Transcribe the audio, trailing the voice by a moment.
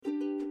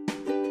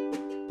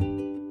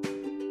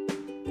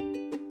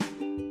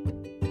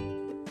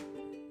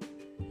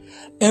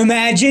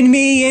Imagine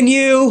me and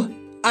you,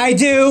 I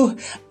do.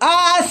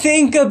 I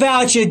think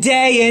about you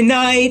day and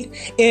night.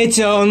 It's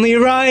only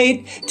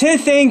right to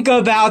think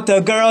about the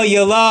girl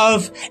you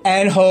love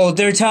and hold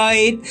her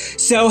tight.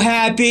 So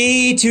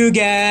happy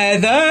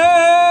together.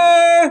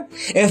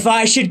 If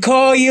I should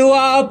call you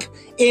up,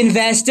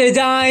 invest a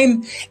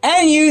dime,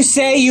 and you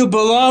say you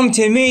belong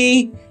to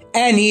me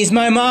and ease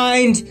my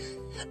mind.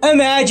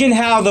 Imagine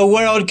how the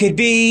world could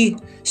be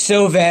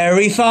so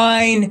very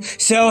fine,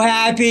 so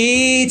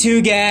happy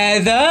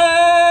together.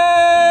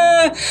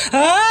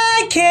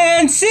 I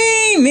can't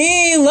see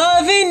me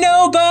loving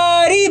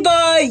nobody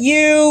but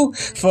you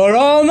for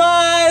all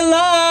my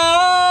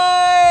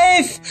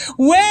life.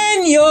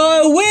 When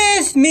you're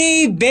with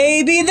me,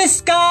 baby, the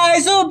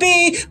skies'll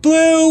be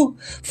blue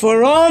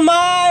for all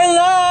my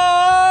life.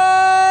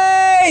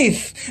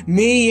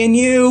 Me and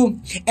you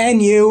and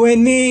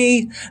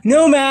me,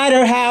 no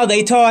matter how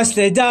they toss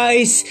the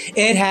dice,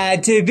 it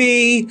had to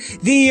be.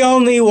 The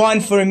only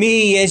one for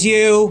me is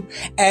you,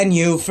 and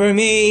you for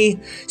me,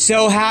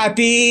 so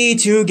happy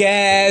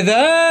together.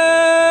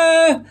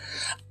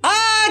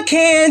 I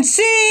can't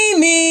see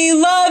me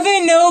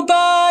loving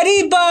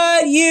nobody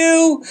but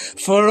you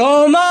for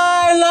all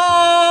my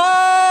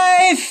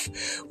life.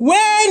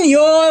 When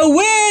you're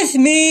with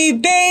me,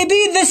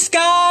 baby, the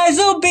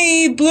skies'll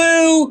be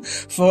blue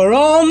for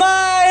all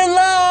my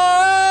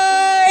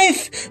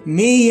life.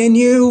 Me and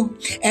you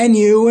and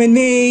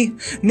me,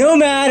 no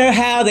matter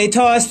how they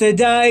toss the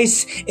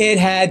dice, it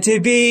had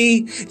to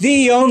be.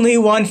 The only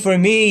one for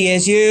me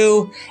is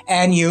you,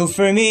 and you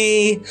for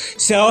me,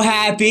 so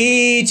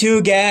happy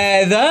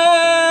together.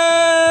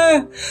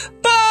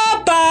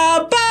 Ba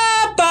ba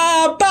ba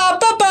ba ba ba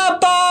ba ba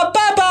ba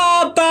ba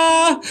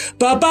ba ba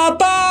ba ba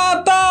ba.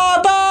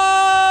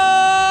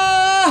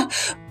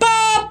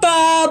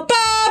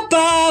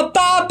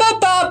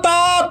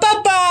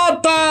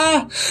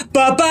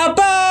 Ba ba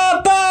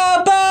ba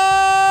ba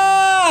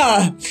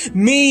ba.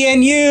 Me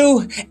and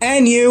you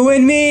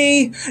and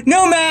me,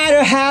 no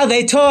matter how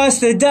they toss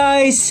the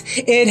dice,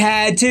 it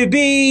had to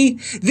be.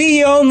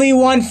 The only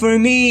one for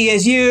me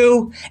is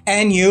you,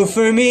 and you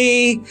for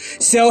me,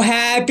 so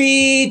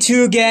happy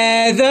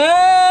together.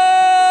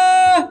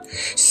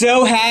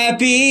 So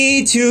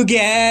happy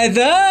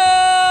together.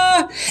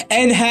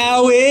 And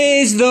how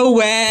is the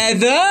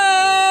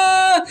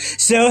weather?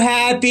 So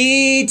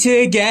happy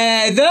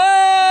together.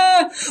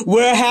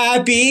 We're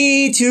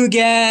happy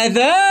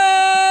together.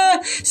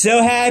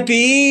 So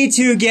happy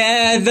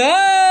together.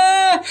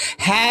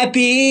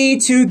 Happy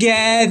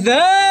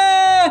together.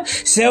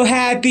 So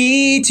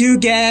happy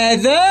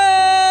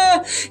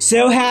together.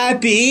 So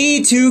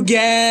happy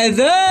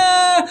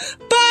together.